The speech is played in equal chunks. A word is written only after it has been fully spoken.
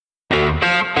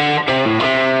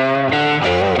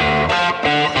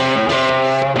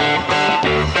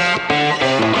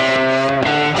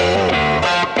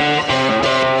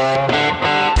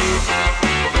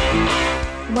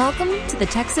the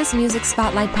Texas Music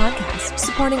Spotlight podcast,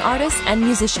 supporting artists and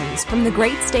musicians from the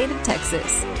great state of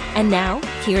Texas. And now,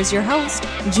 here's your host,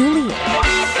 Julian.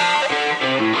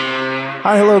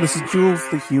 Hi, hello, this is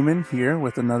JulesTheHuman here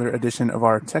with another edition of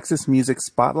our Texas Music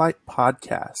Spotlight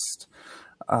podcast.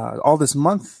 All this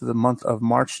month, the month of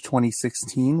March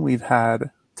 2016, we've had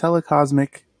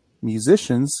telecosmic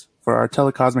musicians for our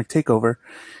telecosmic takeover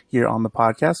here on the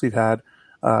podcast. We've had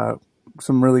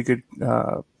some really good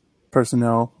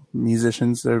personnel,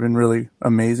 musicians that have been really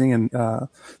amazing, and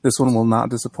this one will not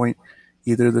disappoint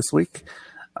either this week.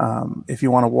 If you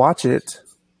want to watch it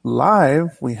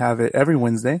live, we have it every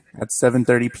Wednesday at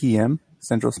 7:30 p.m.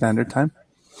 Central Standard Time.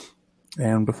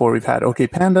 And before, we've had OK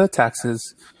Panda,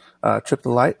 Taxes, Trip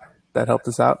the Light that helped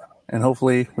us out, and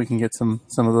hopefully we can get some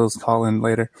of those call in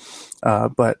later.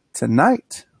 But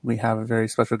tonight we have a very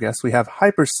special guest. We have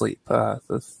Hypersleep,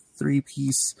 the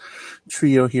three-piece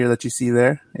trio here that you see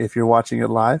there, if you're watching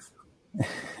it live.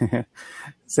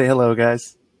 Say hello,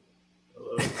 guys.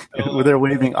 Hello. They're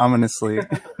waving ominously.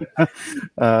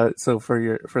 So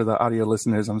for the audio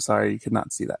listeners, I'm sorry you could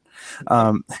not see that.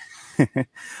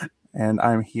 And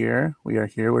I'm here. We are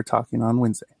here. We're talking on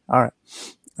Wednesday. All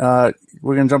right.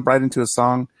 We're going to jump right into a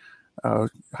song.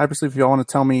 Hypersleep, if y'all want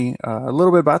to tell me a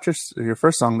little bit about your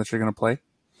first song that you're going to play,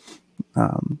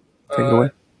 take it away.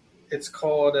 It's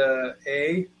called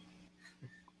A.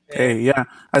 Hey, yeah.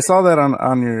 I saw that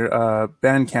on your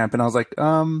Bandcamp, and I was like,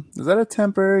 is that a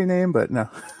temporary name? But no.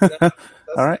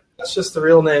 All right. That's just the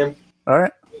real name. All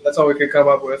right. That's all we could come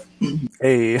up with.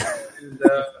 Hey. And,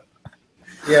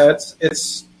 yeah,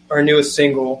 it's our newest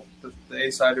single, the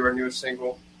A-side to our newest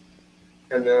single.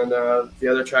 And then the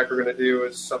other track we're going to do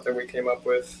is something we came up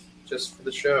with just for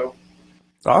the show.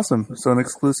 Awesome. So an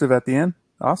exclusive at the end?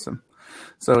 Awesome.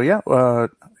 So, yeah,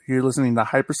 you're listening to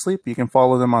Hypersleep. You can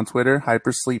follow them on Twitter,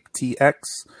 HypersleepTX,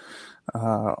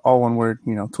 all one word,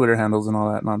 Twitter handles and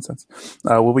all that nonsense.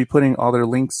 We'll be putting all their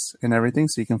links and everything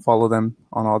so you can follow them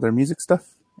on all their music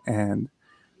stuff. And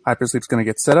Hypersleep's going to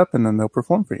get set up, and then they'll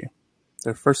perform for you.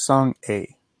 Their first song,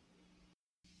 A.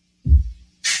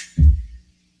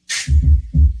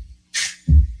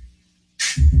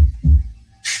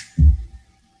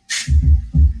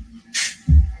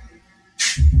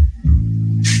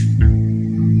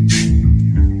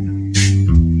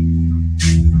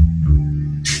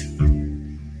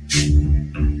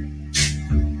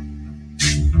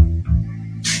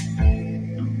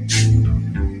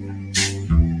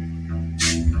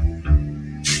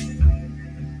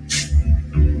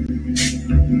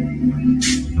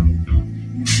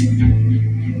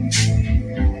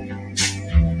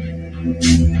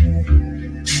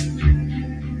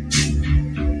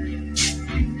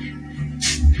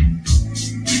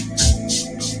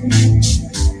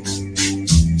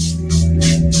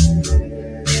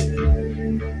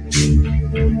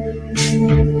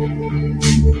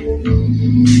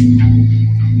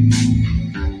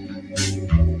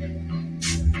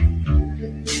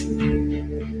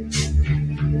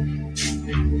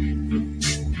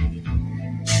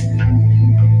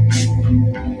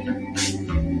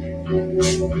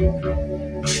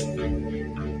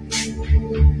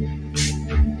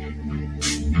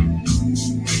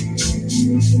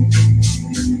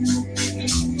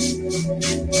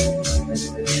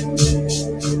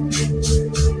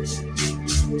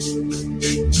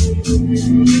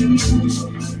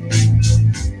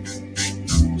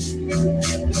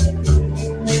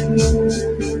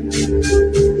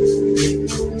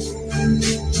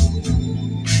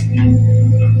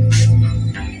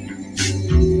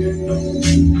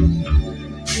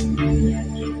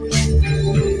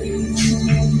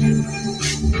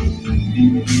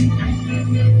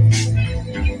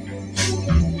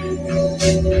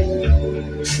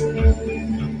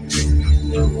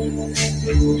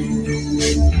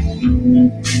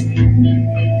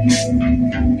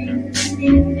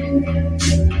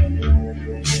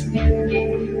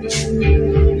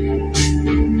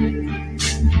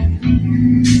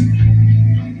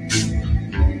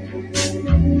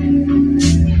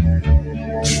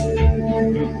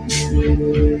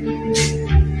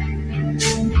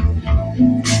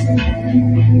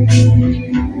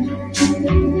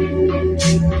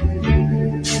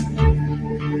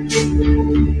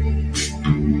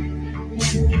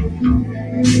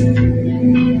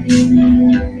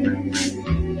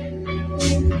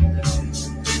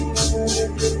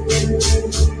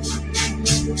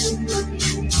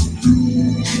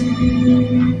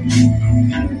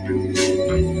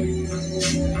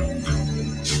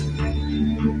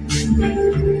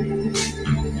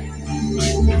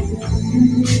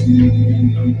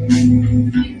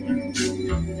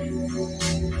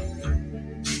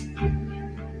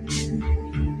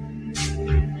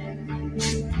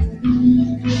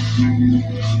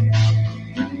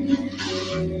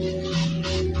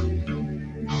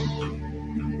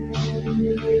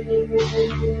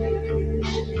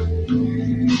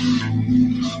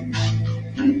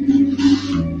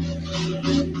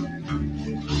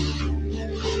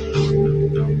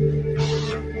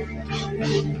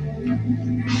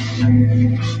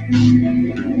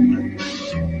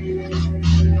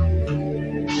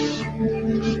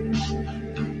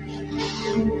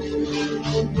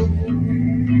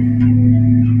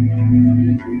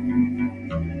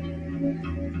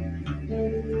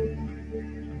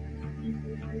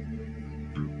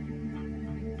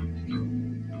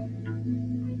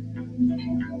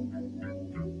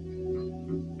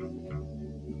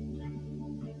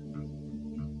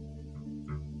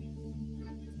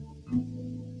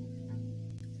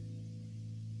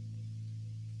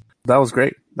 that was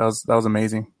great. That was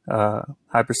amazing.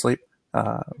 Hypersleep,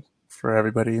 for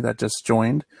everybody that just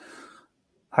joined,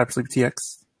 Hypersleep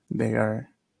TX. They are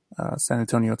San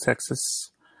Antonio,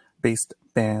 Texas based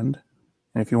band.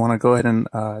 And if you want to go ahead and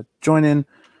join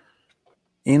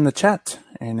in the chat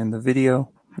and in the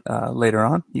video later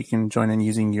on, you can join in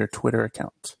using your Twitter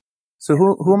account. So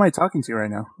who am I talking to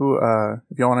right now?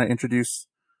 If y'all want to introduce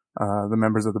the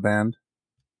members of the band.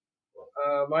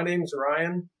 My name's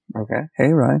Ryan. Okay.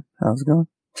 Hey, Ryan. How's it going?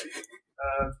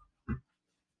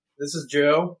 This is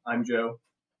Joe. I'm Joe.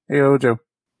 Hey, Joe.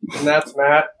 And that's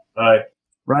Matt. Hi.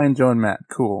 Ryan, Joe, and Matt.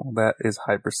 Cool. That is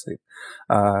Hypersleep.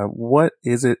 What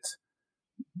is it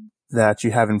that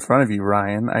you have in front of you,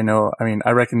 Ryan? I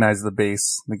recognize the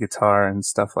bass, the guitar, and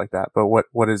stuff like that, but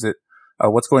what is it?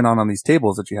 What's going on these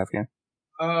tables that you have here?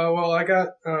 Well, I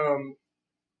got a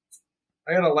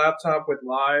laptop with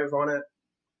Live on it,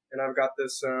 and I've got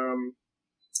this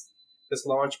this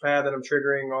launch pad that I'm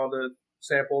triggering all the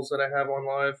samples that I have on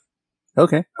Live.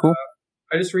 Okay, cool.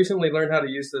 I just recently learned how to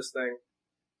use this thing,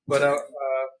 but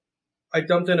I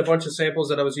dumped in a bunch of samples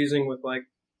that I was using with like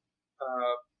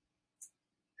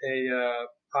a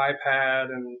iPad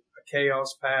and a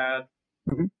Chaos pad,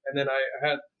 mm-hmm. and then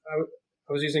I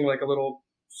was using like a little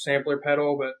sampler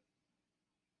pedal, but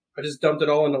I just dumped it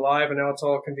all into Live, and now it's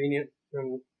all convenient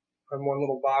and on one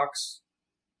little box.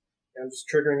 And I'm just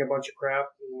triggering a bunch of crap.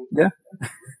 And, yeah.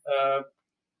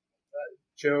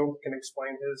 Joe can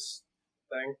explain his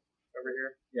thing over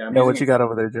here. Yeah. What you got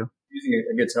over there, Joe? Using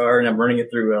a guitar, and I'm running it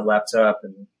through a laptop,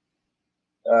 and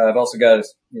I've also got a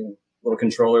little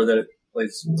controller that it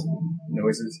plays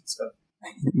noises and stuff.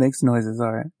 It makes noises,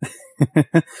 all right.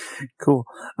 Cool.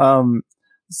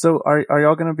 So are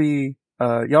y'all gonna be?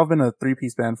 Y'all been a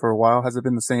 3-piece band for a while. Has it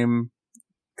been the same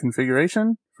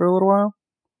configuration for a little while?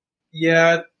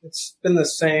 Yeah, it's been the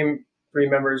same 3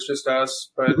 members, just us.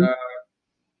 But mm-hmm.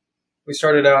 We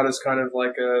started out as kind of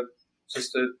like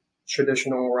just a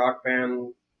traditional rock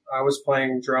band. I was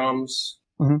playing drums.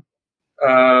 Mm-hmm.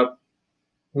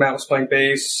 Matt was playing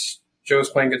bass. Joe was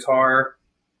playing guitar,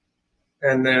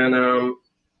 and then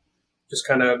just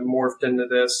kind of morphed into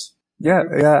this. Yeah.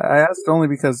 I asked only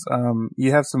because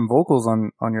you have some vocals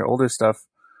on your older stuff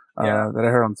that I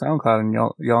heard on SoundCloud, and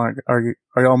y'all are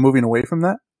y'all moving away from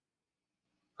that?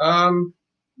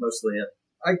 Mostly, yeah.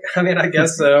 I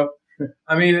guess so.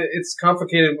 It's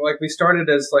complicated. Like, we started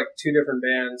as like 2 different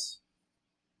bands.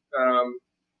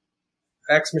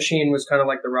 X Machine was kind of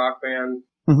like the rock band.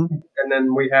 Mm-hmm. And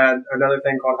then we had another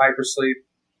thing called Hypersleep,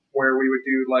 where we would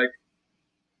do like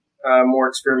more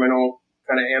experimental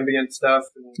kind of ambient stuff.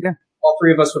 And yeah. All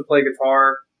 3 of us would play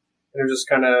guitar, and it was just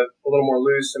kind of a little more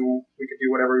loose, and we could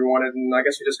do whatever we wanted. And I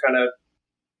guess we just kind of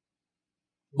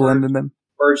blended them,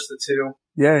 merged the 2.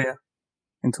 Yeah,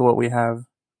 into what we have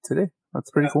today. That's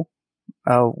pretty cool.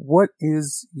 What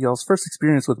is y'all's first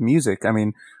experience with music?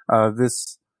 Y'all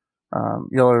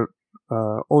are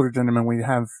older gentlemen. We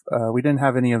didn't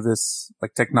have any of this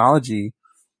like technology.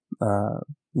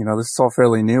 This is all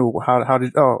fairly new. How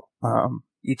did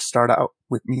each start out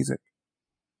with music?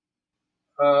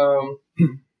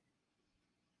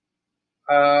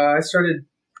 I started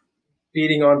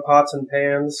beating on pots and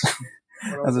pans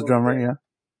as a drummer. Yeah.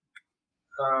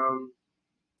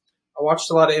 I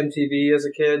watched a lot of MTV as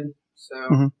a kid, so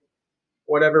mm-hmm.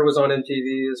 whatever was on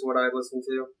MTV is what I listened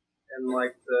to, in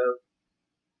like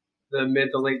the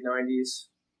mid to late 90s,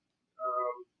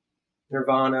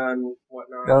 Nirvana and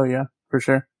whatnot. Oh yeah, for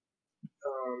sure.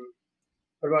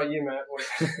 What about you, Matt?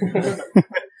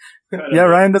 Yeah,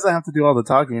 Ryan doesn't have to do all the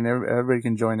talking. Everybody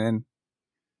can join in.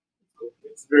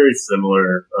 It's very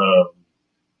similar, a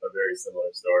very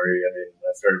similar story. I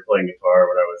started playing guitar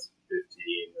when I was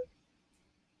 15. And,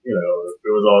 it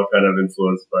was all kind of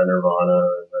influenced by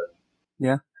Nirvana, and then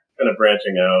kind of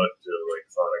branching out to like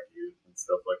Sonic Youth and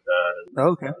stuff like that. And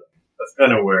okay, that's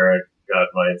kind of where I got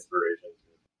my inspiration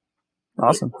to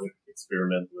awesome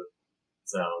experiment with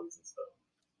sounds and stuff.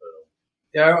 So.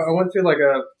 Yeah, I went through like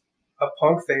a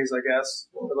punk phase, I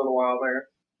guess, for a little while there.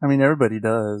 Everybody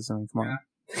does. Come on.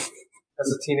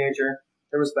 As a teenager,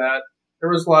 there was that. There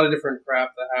was a lot of different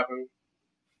crap that happened.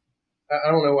 I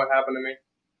don't know what happened to me.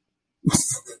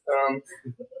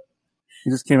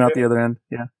 You just came out the other end,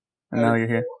 yeah, and now you're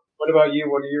here. What about you?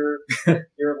 What are your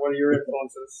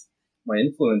influences? My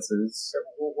influences?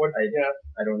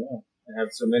 I don't know. I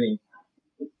have so many.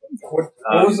 What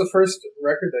was the first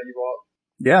record that you bought?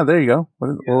 Yeah, there you go.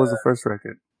 What was the first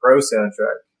record? Pro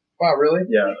soundtrack. Wow, really?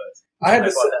 Yeah. I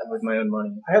bought that with my own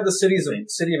money. I had the City of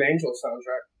Angels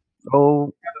soundtrack. Oh.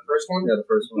 You had the first one? Yeah, the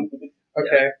first one.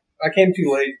 Okay. Yeah. I came too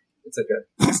late. It's okay.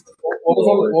 What was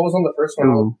on the first one?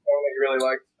 What was the one that you really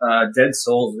liked? Dead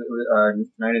Souls.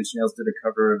 Nine Inch Nails did a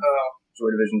cover of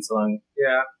Joy Division song.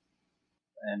 Yeah.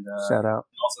 And Shout out.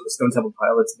 also the Stone Temple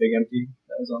Pilots' Big Empty.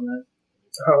 That was on that.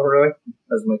 Oh, really? That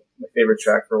was my favorite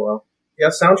track for a while. Yeah,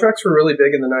 soundtracks were really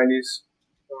big in the 90s.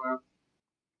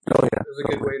 Oh yeah. It was a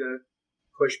good way to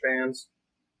push bands.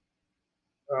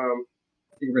 I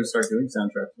think we're going to start doing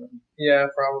soundtracks. Right? Yeah,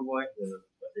 probably. Yeah, I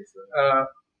think so.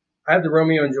 I had the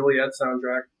Romeo and Juliet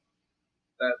soundtrack.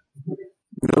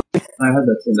 I had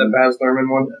that too. Is that Baz Luhrmann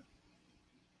one? Yeah.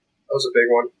 That was a big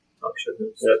one.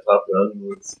 Top Gun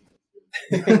was.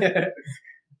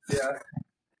 Yeah.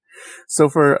 So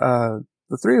for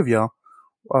the three of y'all,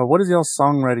 what is y'all's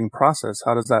songwriting process?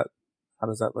 How does that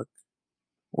look?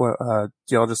 Well,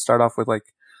 do y'all just start off with like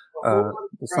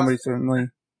somebody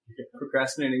certainly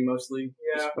Procrastinating mostly.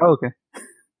 Yeah. Oh, okay.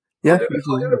 Yeah. I'll do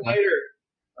it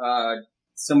later.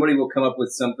 Somebody will come up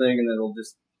with something and then we'll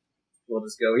just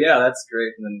go, yeah, that's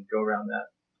great, and then go around that.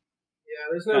 Yeah,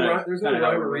 there's no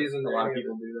rhyme or reason. A lot of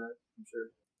people do that, I'm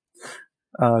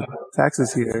sure.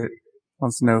 Taxes here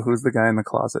wants to know who's the guy in the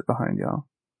closet behind y'all.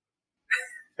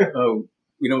 Oh,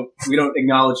 we don't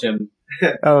acknowledge him.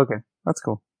 Oh, okay. That's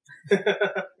cool.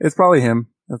 It's probably him.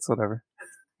 That's whatever.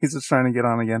 He's just trying to get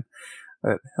on again.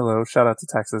 But hello, shout out to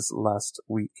Texas last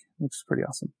week, which is pretty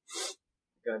awesome.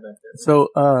 So,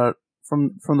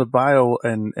 from the bio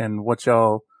and what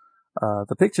y'all,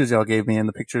 the pictures y'all gave me and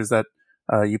the pictures that,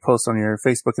 you post on your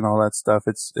Facebook and all that stuff,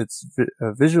 it's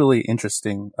visually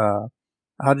interesting.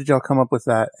 How did y'all come up with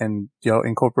that, and do y'all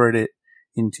incorporate it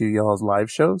into y'all's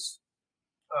live shows?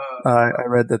 I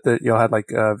read that y'all had like,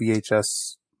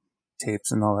 VHS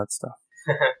tapes and all that stuff.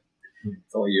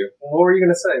 It's all you. What were you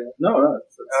going to say? No.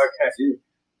 Okay. It's you.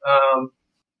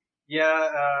 Yeah,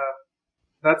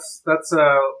 that's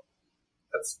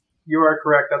you are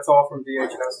correct. That's all from VHS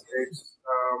tapes.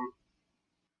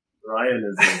 Ryan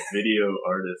is a video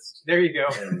artist. There you go.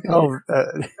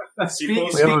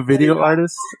 We have a video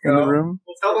artist in the room.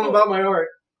 Well, tell them about my art.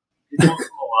 He comes from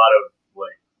a lot of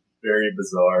like very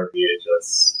bizarre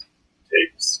VHS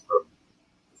tapes from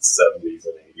the 70s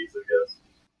and 80s, I guess.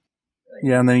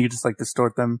 Yeah, and then you just like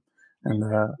distort them and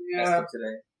Yeah.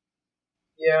 Today.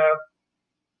 Yeah.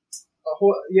 A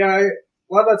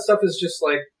lot of that stuff is just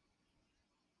like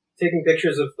taking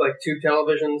pictures of like two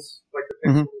televisions, like the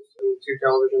pixels and two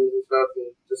televisions and stuff,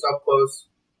 and just up close.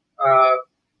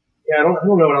 Yeah, I don't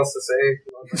know what else to say.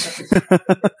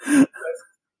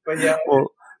 But yeah.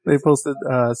 Well, they posted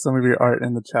some of your art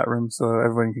in the chat room, so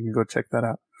everyone can go check that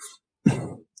out.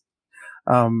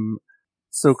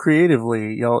 So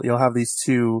creatively, y'all have these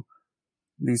two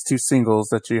singles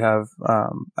that you have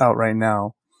out right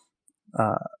now.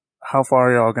 How far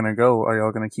are y'all gonna go? Are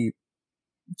y'all gonna keep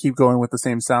going with the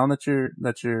same sound that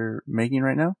you're making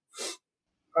right now?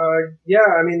 Yeah,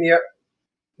 I mean,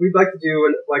 we'd like to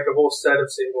do like a whole set of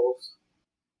singles.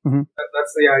 Mm-hmm.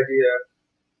 That's the idea.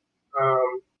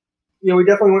 We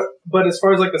definitely want, but as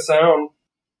far as like the sound,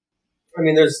 I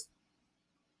mean, there's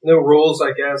no rules,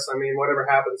 I guess. I mean, whatever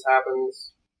happens,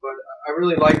 happens. But I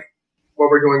really like what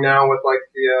we're doing now with like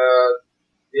the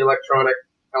electronic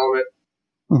element.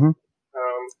 Mm-hmm.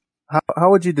 How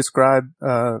would you describe?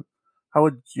 How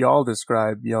would y'all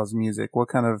describe y'all's music? What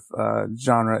kind of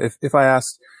genre? If I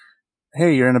asked,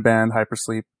 hey, you're in a band,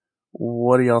 Hypersleep,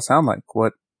 what do y'all sound like?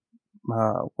 What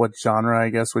genre, I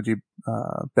guess, would you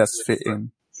best fit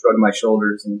in? Shrug my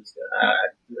shoulders and just,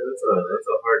 that's a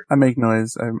hard. I make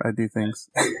noise. I do things.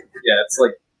 Yeah, it's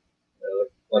like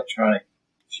electronic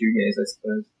shoegaze, I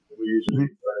suppose. We usually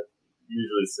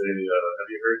say, have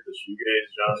you heard the shoegaze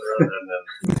genre? And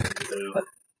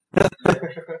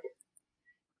then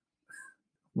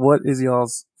what is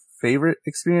y'all's favorite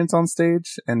experience on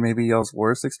stage, and maybe y'all's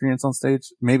worst experience on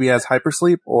stage? Maybe as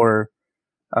Hypersleep or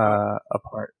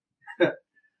apart.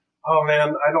 Oh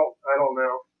man, I don't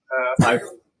know.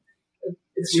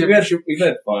 We've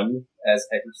had fun as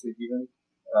Hypersleep even.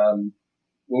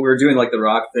 When we were doing like the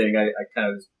rock thing, I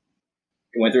kind of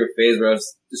went through a phase where I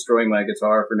was destroying my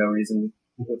guitar for no reason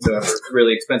whatsoever. It's a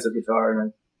really expensive guitar,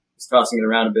 and I was tossing it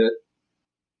around a bit.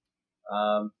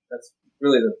 That's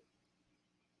really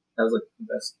that was like the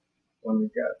best one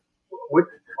we've got. With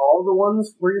all the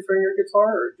ones where you bring your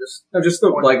guitar, or just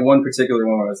the one particular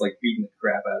one where I was like beating the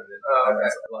crap out of it. Oh, okay.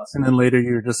 And then later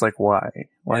you were just like, why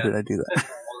did I do that?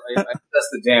 I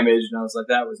assessed the damage, and I was like,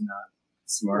 that was not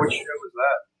smart. Which show was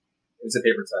that? It was a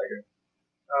Paper Tiger.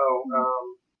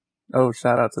 Oh,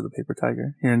 shout out to the Paper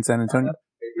Tiger here in San Antonio.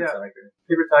 Tiger.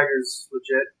 Paper Tiger's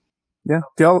legit. Yeah.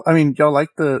 Y'all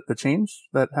like the change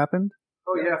that happened?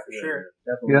 Oh yeah, for sure.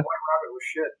 Definitely. Yeah. White Rabbit was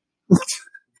shit.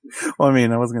 Well, I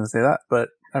mean, I wasn't going to say that, but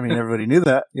I mean, everybody knew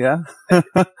that. Yeah.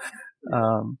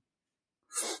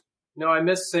 No, I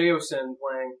missed Seosin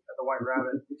playing at the White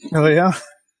Rabbit. Oh yeah,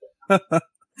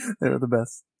 they were the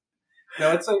best.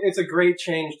 No, it's a great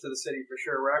change to the city for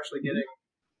sure. We're actually getting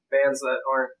bands that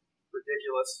aren't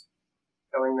ridiculous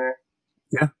going there.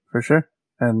 Yeah, for sure.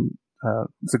 And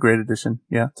it's a great addition,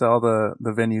 to all the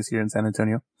venues here in San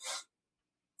Antonio.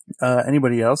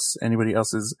 Anybody else? Anybody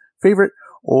else's favorite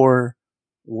or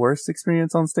worst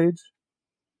experience on stage?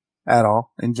 At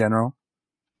all, in general?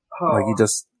 Like you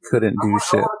just couldn't do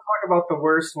shit. I want to talk about the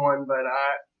worst one, but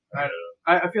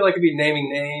I feel like it'd be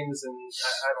naming names, and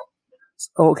I don't.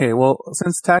 Okay, well,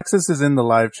 since Taxis is in the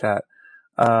live chat,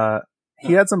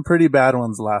 he had some pretty bad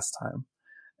ones last time.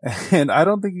 And I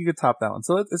don't think you could top that one.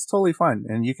 So it's totally fine.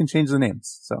 And you can change the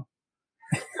names, so.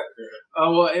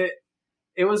 Well,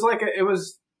 it was like it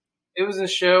was a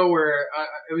show where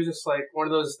it was just like one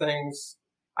of those things.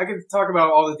 I could talk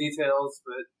about all the details,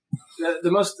 but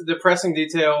the most depressing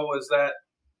detail was that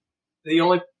the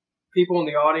only people in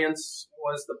the audience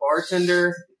was the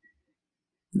bartender.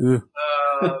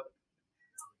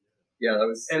 Yeah, that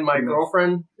was. And my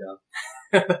girlfriend. Yeah.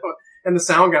 And the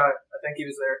sound guy. I think he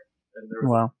was there.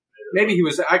 Wow. Maybe he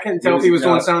was. I couldn't tell if he was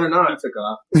doing sound or not. He took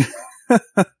off.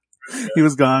 He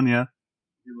was gone, yeah.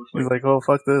 He was like, oh,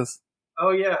 fuck this.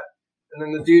 Oh, yeah. And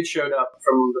then the dude showed up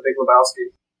from The Big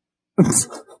Lebowski.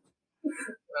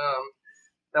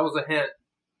 That was a hint.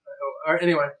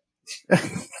 Anyway.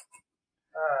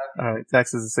 All right,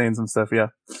 Texas is saying some stuff, yeah.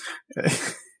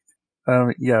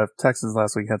 Texas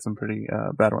last week had some pretty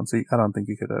bad ones, so I don't think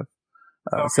you could have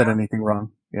said anything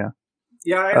wrong, yeah.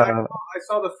 Yeah, I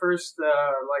saw the first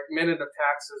minute of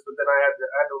Taxes, but then I had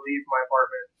to leave my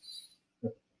apartment.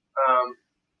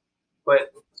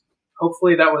 But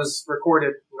hopefully that was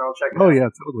recorded, and I'll check it out. Oh yeah,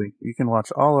 totally. You can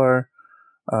watch all our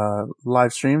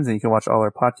live streams, and you can watch all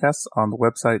our podcasts on the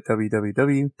website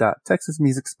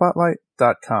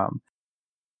www.texasmusicspotlight.com.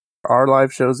 Our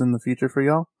live shows in the future for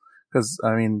y'all, because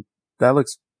I mean that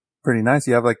looks pretty nice.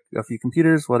 You have like a few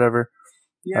computers, whatever.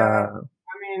 Yeah,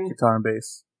 guitar and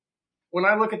bass. When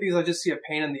I look at these, I just see a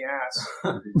pain in the ass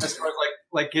as far as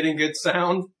like getting good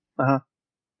sound. It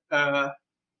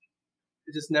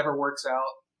just never works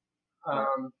out.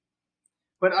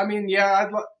 But I mean,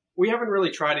 we haven't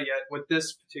really tried it yet with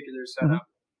this particular setup.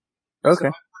 Mm-hmm. Okay,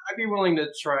 so I'd be willing to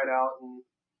try it out. And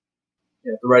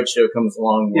if the right show comes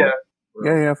along. Yeah,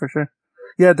 for sure.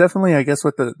 Yeah, definitely. I guess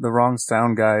with the wrong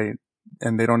sound guy,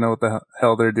 and they don't know what the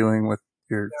hell they're doing with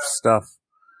your stuff,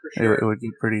 sure. it would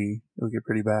get pretty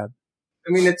bad. I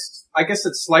mean, I guess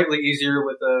it's slightly easier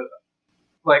with a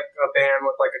band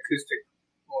with like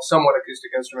somewhat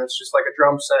acoustic instruments, just like a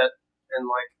drum set and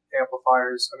like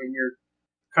amplifiers. I mean, you're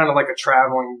kind of like a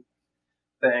traveling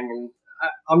thing, and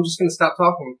I'm just going to stop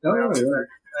talking.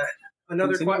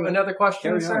 Another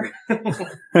question, sir.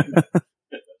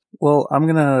 Well,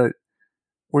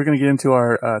 we're gonna get into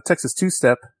our Texas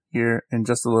two-step here in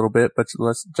just a little bit, but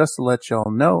just to let y'all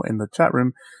know in the chat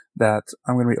room that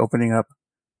I'm gonna be opening up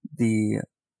the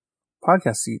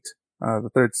podcast seat, the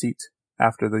third seat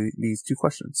after these two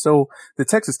questions. So the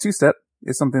Texas two-step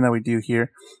is something that we do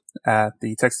here at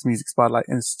the Texas Music Spotlight,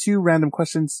 and it's two random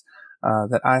questions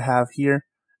that I have here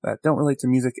that don't relate to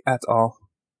music at all.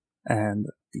 And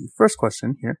the first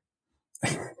question here,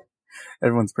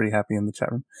 everyone's pretty happy in the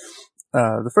chat room.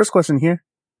 The first question here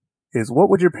is, what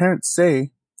would your parents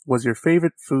say was your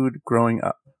favorite food growing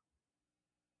up?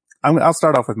 I'll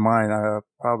start off with mine.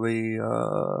 Probably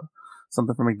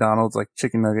something from McDonald's, like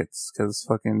chicken nuggets, because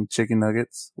fucking chicken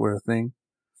nuggets were a thing.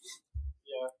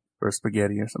 Yeah. Or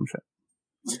spaghetti or some shit.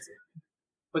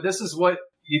 But this is what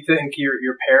you think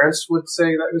your parents would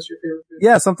say that was your favorite food?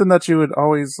 Yeah, something that you would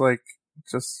always like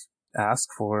just ask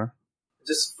for.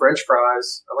 Just French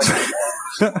fries. I like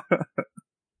that.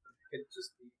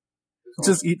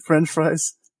 Just eat French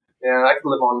fries. Yeah, I could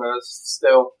live on those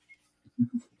still.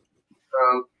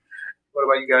 What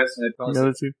about you guys? The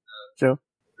other two, Joe?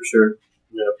 For sure.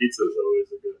 Yeah, pizza is always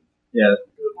a good. Yeah,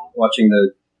 good one. Watching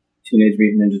the Teenage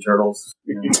Mutant Ninja Turtles.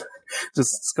 You know.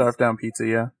 Just scarf down pizza,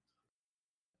 yeah.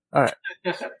 All right.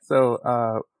 So,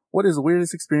 what is the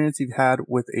weirdest experience you've had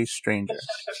with a stranger?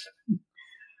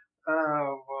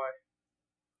 Oh boy.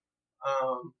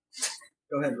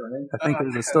 Go ahead, Ryan. I think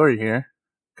there's a story here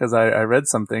because I read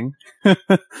something.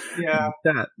 Yeah.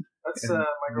 Chat. That's my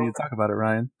girlfriend. We need to talk about it,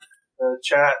 Ryan. The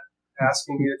chat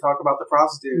asking me to talk about the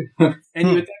prostitute, and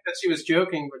you would think that she was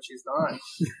joking, but she's not.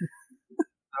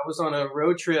 I was on a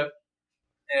road trip,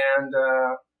 and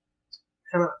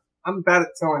I'm bad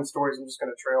at telling stories. I'm just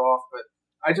going to trail off, but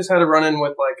I just had to run in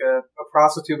with like a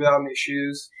prostitute without any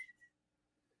shoes.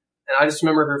 And I just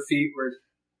remember her feet were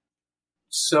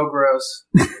so gross.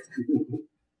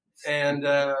 And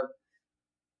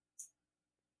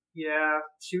Yeah,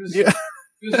 she was. Yeah.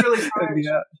 She was really trying.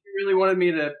 Yeah. She really wanted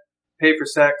me to pay for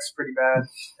sex pretty bad,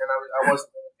 and I wasn't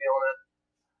really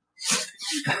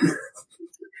feeling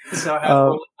it. So I had to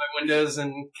roll up my windows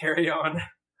and carry on.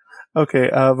 Okay.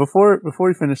 Before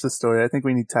we finish the story, I think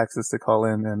we need Texas to call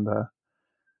in and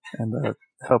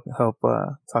help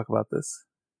talk about this.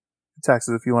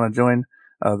 Texas, if you want to join,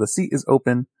 the seat is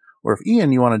open. Or if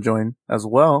Ian, you want to join as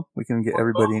well, we can get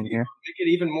everybody in here. Make it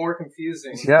even more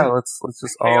confusing. Yeah, let's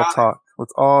just all talk.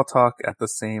 Let's all talk at the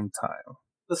same time.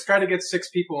 Let's try to get 6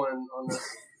 people in on this.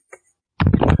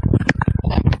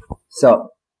 So,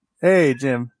 hey,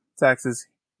 Jim, Texas,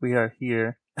 we are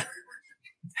here.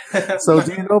 So,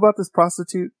 do you know about this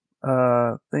prostitute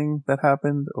thing that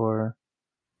happened, or?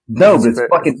 No, but it's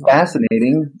fucking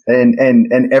fascinating,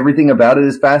 and everything about it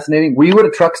is fascinating. Were you at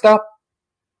a truck stop?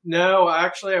 No,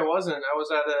 actually, I wasn't. I was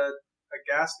at a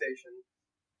gas station.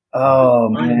 Oh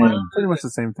man, pretty much the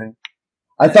same thing.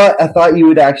 I thought you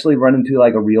would actually run into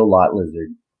like a real lot lizard.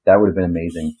 That would have been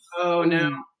amazing. Oh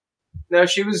no,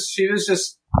 she was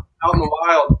just out in the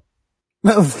wild.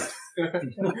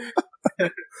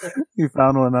 You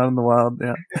found one out in the wild,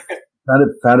 yeah.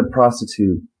 Found a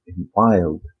prostitute in the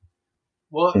wild.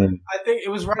 Well, I think it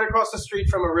was right across the street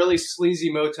from a really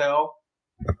sleazy motel.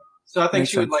 So I think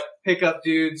she would like pick up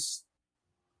dudes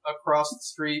across the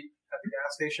street at the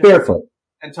gas station barefoot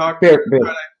and talk to them, try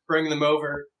to bring them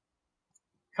over.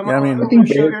 Come on,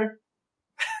 sugar.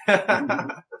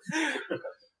 I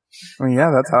mean,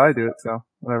 yeah, that's how I do it. So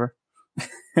whatever.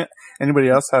 Anybody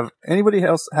else have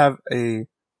a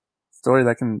story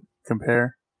that can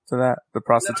compare to that? The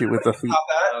prostitute with the feet.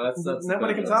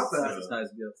 Nobody can top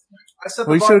that.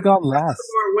 We should have gone last.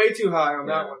 Way too high on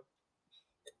that one.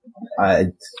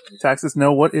 Texas,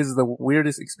 what is the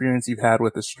weirdest experience you've had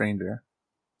with a stranger?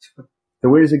 The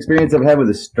weirdest experience I've had with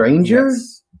a stranger?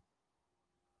 Yes.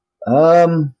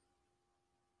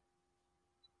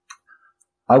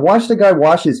 I watched a guy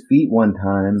wash his feet one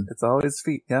time. It's always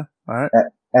feet, yeah. All right.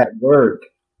 At work.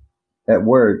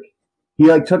 He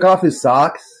like took off his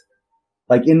socks,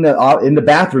 like in the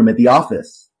bathroom at the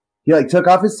office. He like took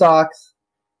off his socks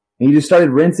and he just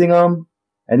started rinsing them.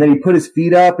 And then he put his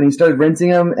feet up and he started rinsing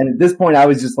them. And at this point, I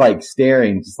was just like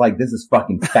staring, just like, this is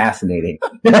fucking fascinating.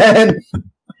 and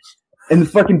the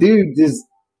fucking dude just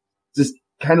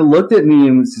kind of looked at me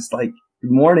and was just like,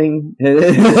 good morning.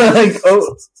 Like,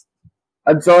 oh,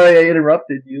 I'm sorry I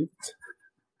interrupted you.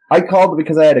 I called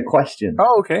because I had a question.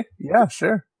 Oh, okay. Yeah,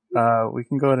 sure. We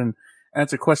can go ahead and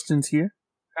answer questions here.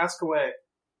 Ask away.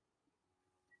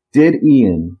 Did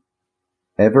Ian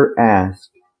ever ask?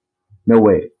 No,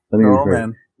 wait. Let me rephrase.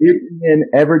 Man. Did Ian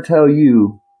ever tell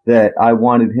you that I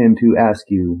wanted him to ask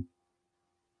you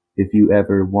if you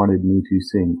ever wanted me to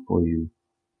sing for you?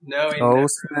 No, he Oh, never.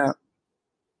 snap.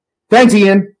 Thanks,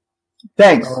 Ian.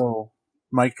 Thanks. Oh,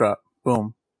 mic drop.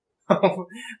 Boom.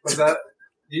 Was that?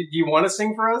 Do you want to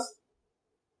sing for us?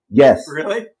 Yes.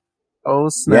 Really? Oh,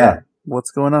 snap. Yeah.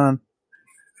 What's going on?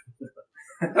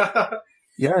 All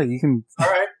Yeah, you can.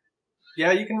 right.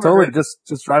 Yeah, you can. Totally.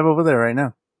 Just drive over there right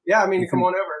now. Yeah, I mean, come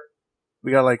on over.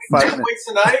 We got like 5 minutes. Wait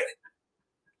tonight?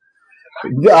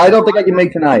 Yeah, I don't think I can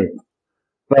make tonight,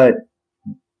 but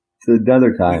it's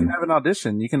another You time. can have an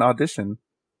audition. You can audition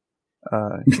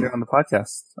here on the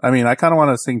podcast. I mean, I kind of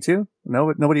want to sing too.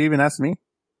 No, nobody even asked me.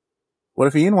 What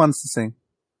if Ian wants to sing?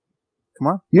 Come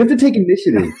on. You have to take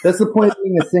initiative. That's the point of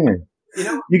being a singer. You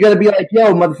know, You gotta be like,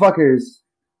 yo, motherfuckers,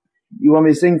 you want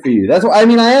me to sing for you? That's what, I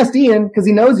mean, I asked Ian, cause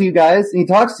he knows you guys, and he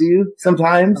talks to you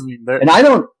sometimes, I mean, and I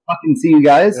don't fucking see you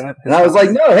guys. Yeah, And I was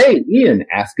like, no, hey, Ian,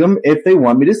 ask them if they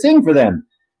want me to sing for them.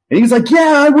 And he was like,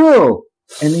 yeah, I will.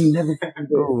 And he never fucking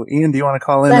did. oh, Ian, do you want to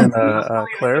call in and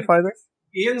clarify this?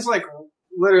 Ian's like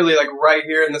literally like right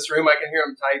here in this room. I can hear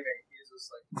him typing. He's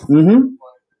just like,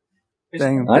 Mm-hmm.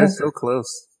 Dang, I they're know. so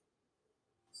close.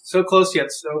 so close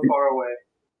yet so far away.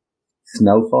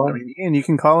 Snowfall? I mean, Ian, you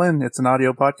can call in. It's an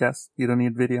audio podcast. You don't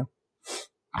need video.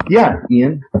 Yeah,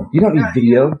 Ian. You don't need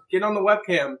video. Get on the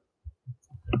webcam.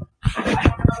 I don't have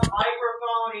a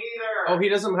microphone either. Oh, he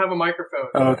doesn't have a microphone.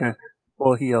 Oh, okay.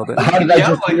 Well, he yelled it. How did I Yeah,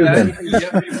 just like hear that.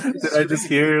 him? Did I just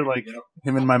hear like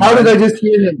him in my How mind? did I just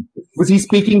hear him? Was he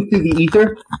speaking through the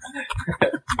ether?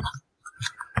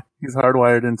 He's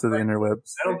hardwired into the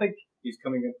interwebs. I don't think He's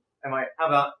coming in. Am I? How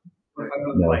about? If I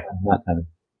go to the No, mic? I'm not kind of.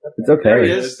 It's there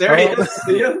he okay. is. There he is.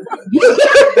 Ian.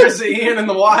 There's the Ian in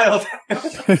the wild.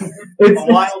 It's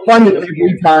funny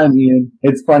every time, Ian.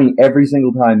 It's funny every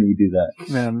single time that you do that.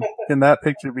 Man, can that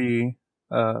picture be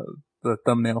the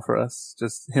thumbnail for us?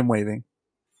 Just him waving.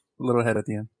 A little head at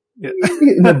the end. Yeah.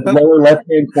 In the lower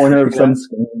left-hand corner of some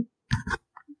screen.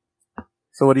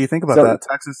 So what do you think about So- that?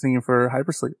 Texas singing for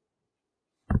Hypersleep.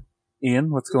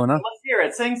 Ian, what's going on? Let's hear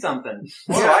it. Sing something.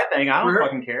 What do I think? I don't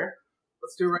fucking care.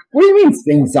 Let's do it right What do you mean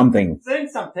sing something? Sing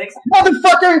something.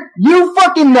 Motherfucker, you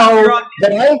fucking know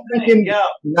that I fucking Yo.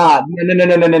 nah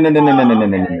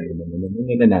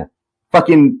no.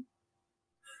 Fucking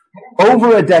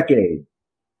over a decade.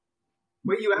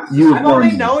 Wait, you asked You I've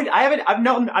only known.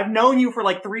 I've known you for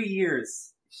like 3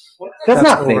 years. That's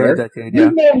not over fair. a decade, yeah.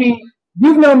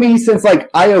 You've known me since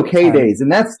like IOK days,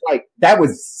 and that's like that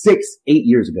was 6-8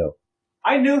 years ago.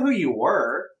 I knew who you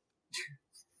were.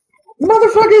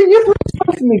 Motherfucker, you're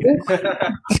supposed to me, bitch.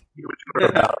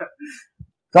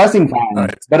 So I sing fine,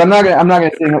 Right. but I'm not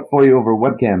gonna sing up for you over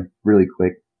webcam really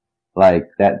quick. Like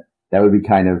that would be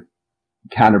kind of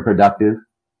counterproductive,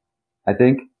 I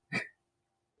think.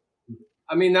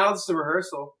 I mean, now it's the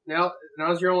rehearsal.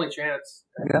 Now's your only chance.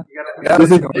 Yeah. You gotta, Yeah, This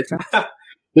that's is- a good chance.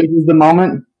 This is the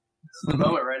moment. this is the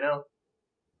moment right now.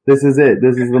 This is it.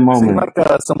 This is the Sing moment.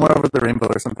 like Somewhere Over the Rainbow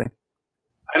or something.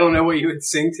 I don't know what you would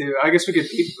sing to. I guess we could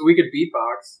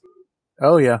beatbox.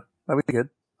 Oh yeah, that'd be good.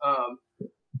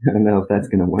 I don't know if that's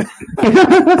gonna work.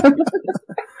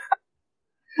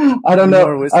 I don't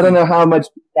More know. whiskey. I don't know how much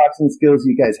boxing skills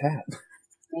you guys have.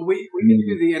 Well, we can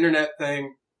do the internet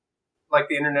thing, like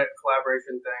the internet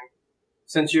collaboration thing.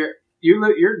 Since you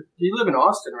live in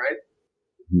Austin, right?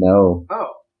 No, Oh,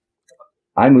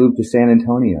 I moved to San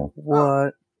Antonio.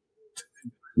 What?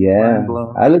 Yeah, Mind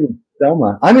blown. I live in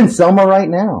Selma. I'm in Selma right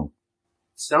now.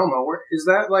 Selma. Where is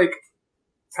that? Like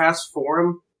past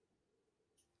Forum?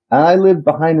 I live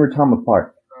behind Retama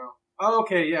Park. Oh,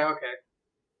 okay. Yeah. Okay.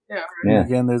 Yeah. all right. Yeah,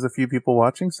 Again, there's a few people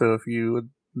watching, so if you would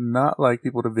not like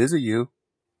people to visit you,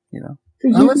 You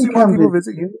unless can you want come people to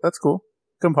visit you, that's cool.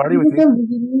 Come party with You me. can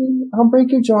visit me. I'll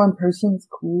break your jaw in person. It's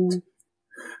cool.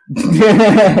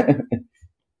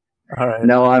 All right.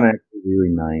 No, I'm actually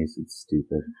really nice. It's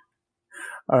stupid.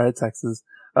 All right, Texas.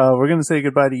 We're going to say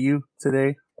goodbye to you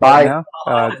today. Bye. Right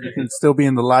now. You can still be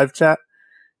in the live chat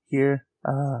here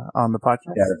on the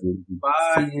podcast. Bye.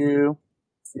 See you.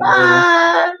 See you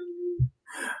later.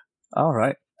 All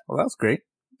right. Well, that was great.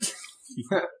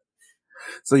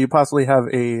 So you possibly have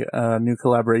a new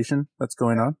collaboration that's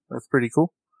going on. That's pretty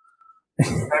cool.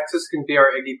 Texas can be our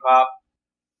Iggy Pop.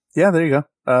 Yeah, there you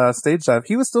go. Stage dive.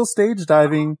 He was still stage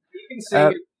diving. He can sing it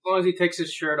as long as he takes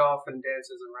his shirt off and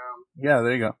dances around. Yeah,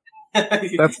 there you go.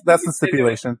 That's the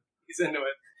stipulation. He's into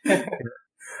it.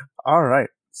 All right.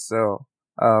 So,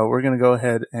 we're going to go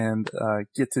ahead and,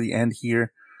 get to the end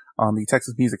here on the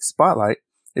Texas Music Spotlight.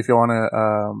 If you want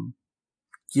to,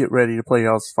 get ready to play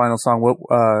y'all's final song.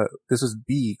 This is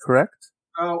B, correct?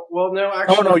 Oh, well, no,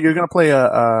 actually. Oh no, you're going to play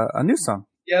a new song.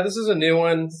 Yeah, this is a new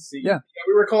one. C. Yeah.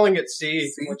 We were calling it C,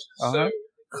 C? which is Uh-huh.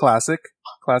 Classic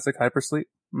Hypersleep.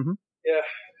 Mm-hmm. yeah,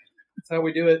 that's how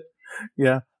we do it.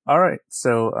 Yeah. All right.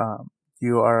 So,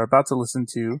 you are about to listen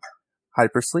to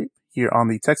Hypersleep here on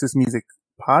the Texas Music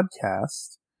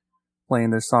Podcast, playing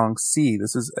their song C.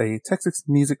 This is a Texas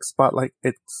Music Spotlight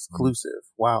exclusive.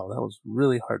 Wow, that was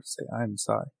really hard to say. I'm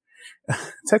sorry.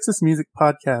 Texas Music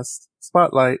Podcast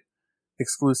Spotlight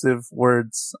exclusive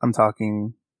words. I'm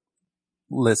talking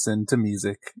listen to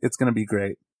music. It's going to be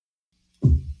great.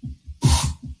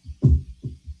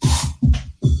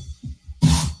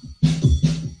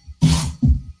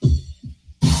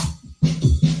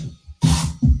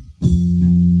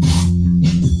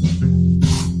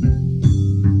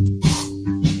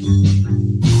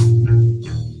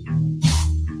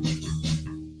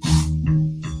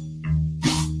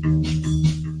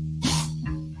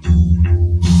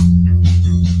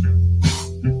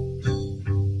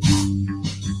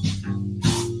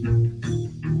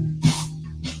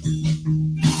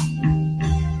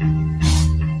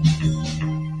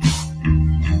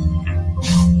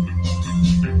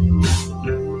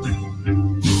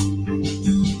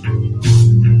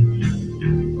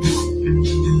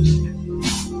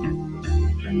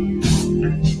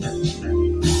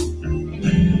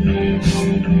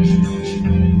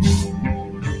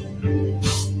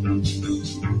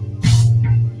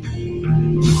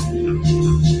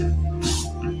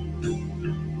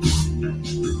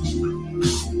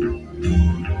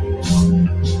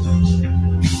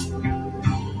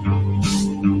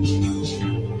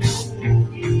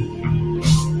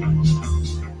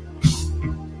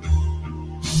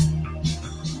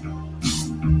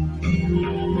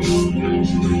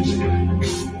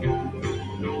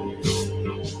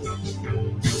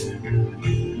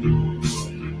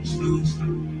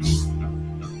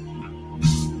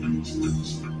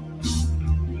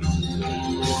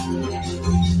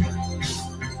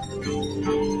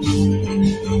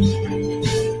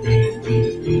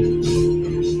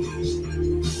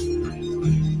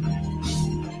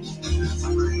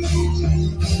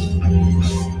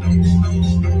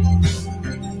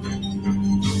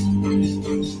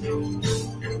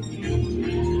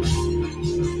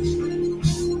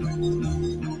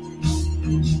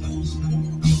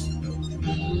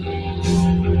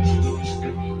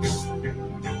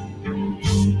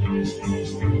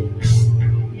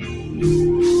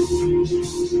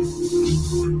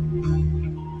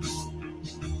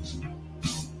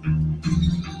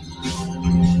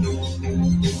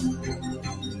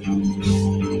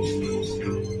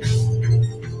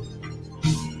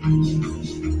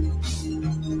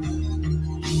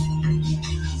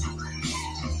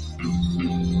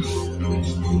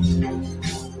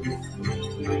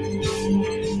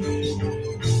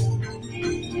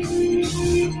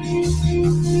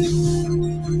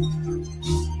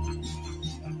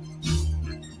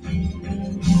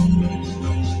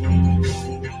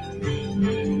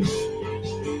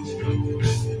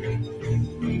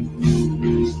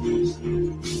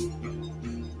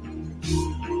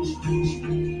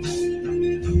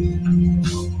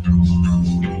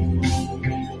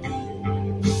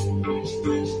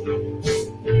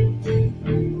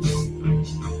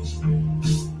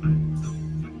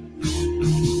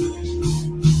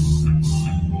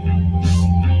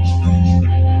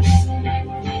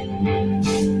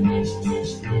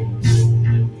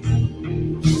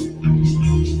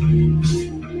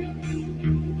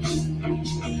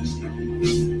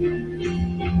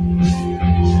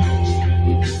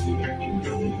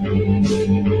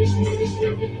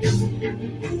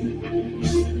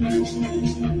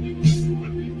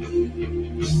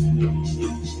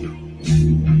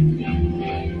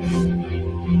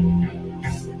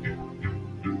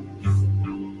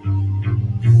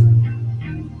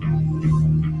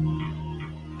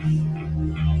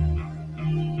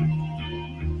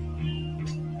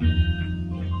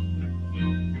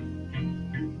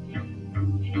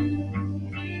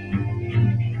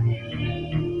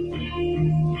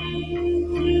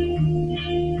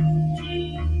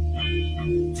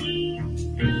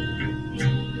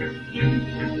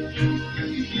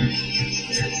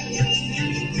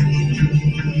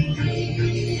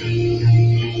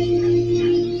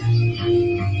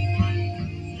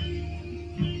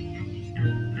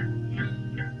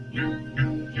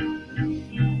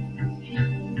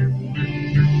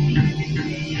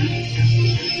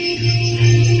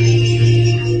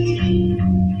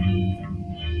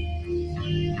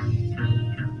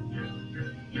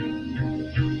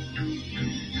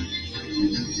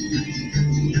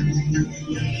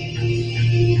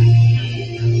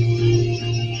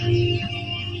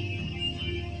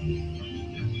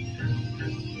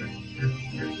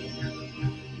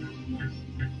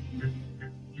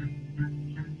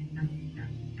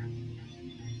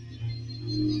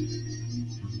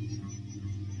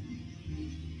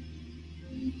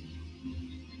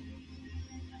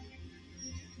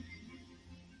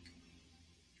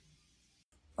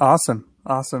 Awesome.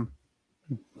 That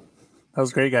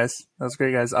was great, guys.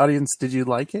 Audience, did you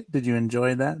like it? Did you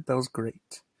enjoy that? That was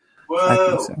great. Whoa!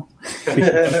 I think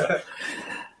so.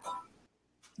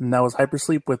 And that was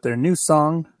Hypersleep with their new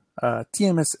song,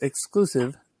 TMS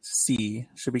exclusive, C.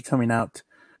 Should be coming out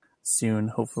soon,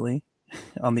 hopefully,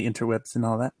 on the interwebs and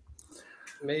all that.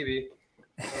 Maybe.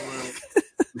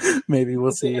 Maybe,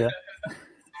 we'll see. Yeah.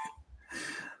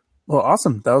 Well,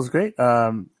 awesome. That was great.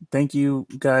 Thank you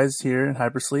guys here in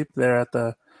Hypersleep there at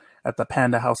the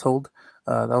Panda household.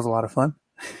 That was a lot of fun.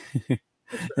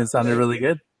 It sounded really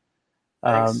good.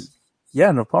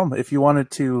 Yeah, no problem. If you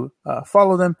wanted to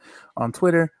follow them on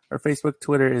Twitter or Facebook,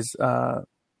 Twitter is at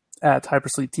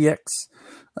HypersleepTX.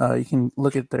 You can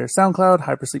look at their SoundCloud,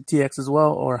 HypersleepTX as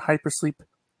well, or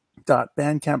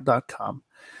hypersleep.bandcamp.com.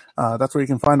 That's where you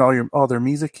can find all their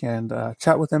music and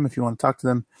chat with them if you want to talk to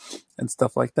them and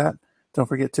stuff like that. Don't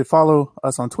forget to follow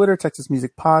us on Twitter, Texas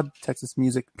Music Pod, Texas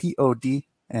Music POD,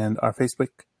 and our Facebook,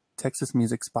 Texas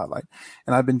Music Spotlight.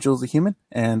 And I've been JulesTheHuman,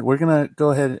 and we're going to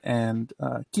go ahead and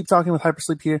keep talking with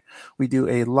Hypersleep here. We do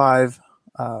a live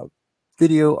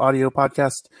video audio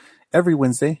podcast every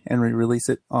Wednesday, and we release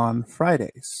it on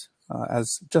Fridays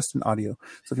as just an audio.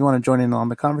 So if you want to join in on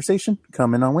the conversation,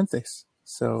 come in on Wednesdays.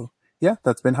 So yeah,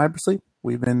 that's been Hypersleep.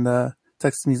 We've been the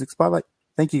Texas Music Spotlight.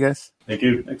 Thank you, guys. Thank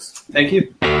you. Thanks. Thank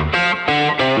you.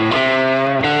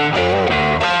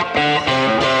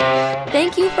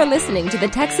 Thank you for listening to the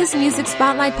Texas Music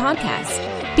Spotlight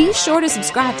podcast. Be sure to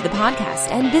subscribe to the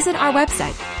podcast and visit our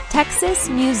website,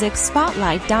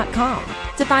 texasmusicspotlight.com,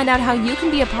 to find out how you can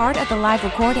be a part of the live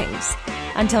recordings.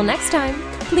 Until next time,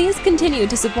 please continue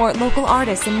to support local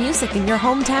artists and music in your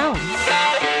hometown.